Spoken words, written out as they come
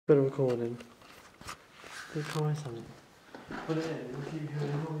Bit of recording. Big comment something. Put it in, we'll keep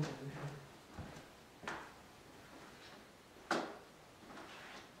hearing noise.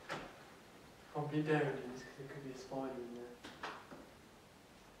 I'll be daring this because there could be a spider in there.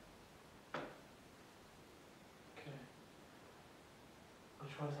 Okay. I'll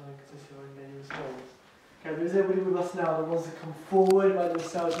try something to see if I can get any response. Okay, but is everybody with us now that wants to come forward, make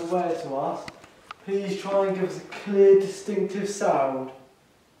themselves aware to us? Please try and give us a clear, distinctive sound.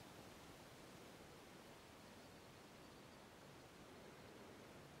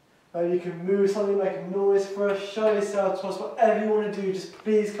 You can move something, make a noise for us, show yourself to us, whatever you want to do, just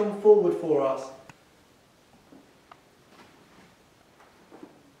please come forward for us.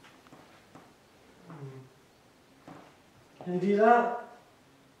 Can you do that?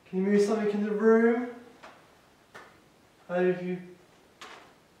 Can you move something in the room? If you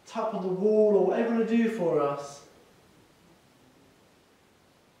tap on the wall or whatever you want to do for us.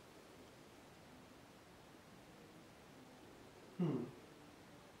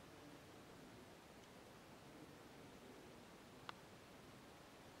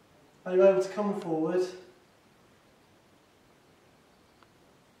 Are you able to come forward?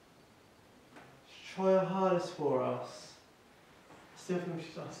 Try your hardest for us. I still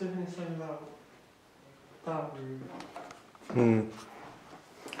think something about that room.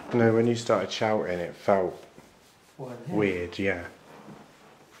 No, when you started shouting it felt weird, yeah.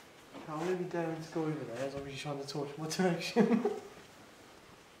 I'm going to be daring to go over there as I'm really trying to talk in my direction.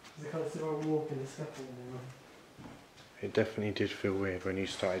 Because I can't see where I'm walking the scaffold anymore. It definitely did feel weird when you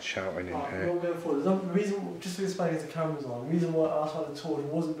started shouting in here. I'm not going forward. The reason, just to explain as the camera's on, the reason why I started talking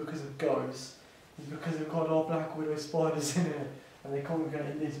wasn't because of ghosts, it's because we've got our black widow spiders in here and they congregate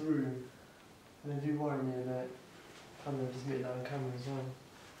in this room. And they do worry me a bit. And they'll just meet that on camera as well.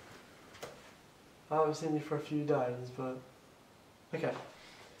 I haven't seen you for a few days, but... Okay.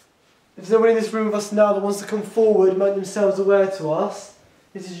 If there's nobody in this room with us now that wants to come forward, make themselves aware to us,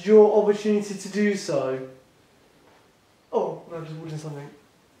 this is your opportunity to do so. Oh, I'm just watching something.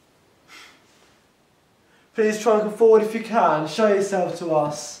 Please try and come forward if you can. Show yourself to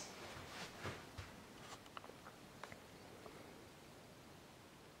us.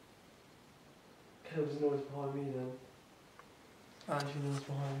 Okay, there was a noise behind me then. Actually, noise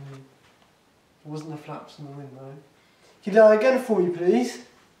behind me. It wasn't the flaps in the window. Can you do that again for me, please?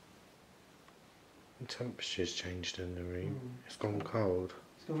 The temperature's changed in the room. It's gone cold.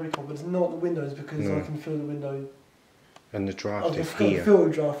 It's gone very cold, but it's not the windows because I can feel the window. And the draft is I can here. feel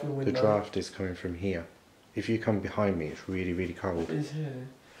the draft in the window. The draft is coming from here. If you come behind me, it's really, really cold. It is here.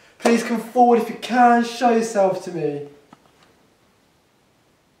 Please come forward if you can. Show yourself to me.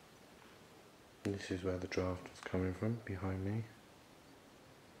 And this is where the draft is coming from, behind me.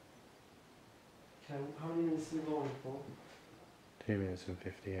 Okay, how many minutes are we going for? 2 minutes and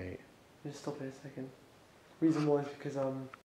 58. Just stop here a second. Reason why is because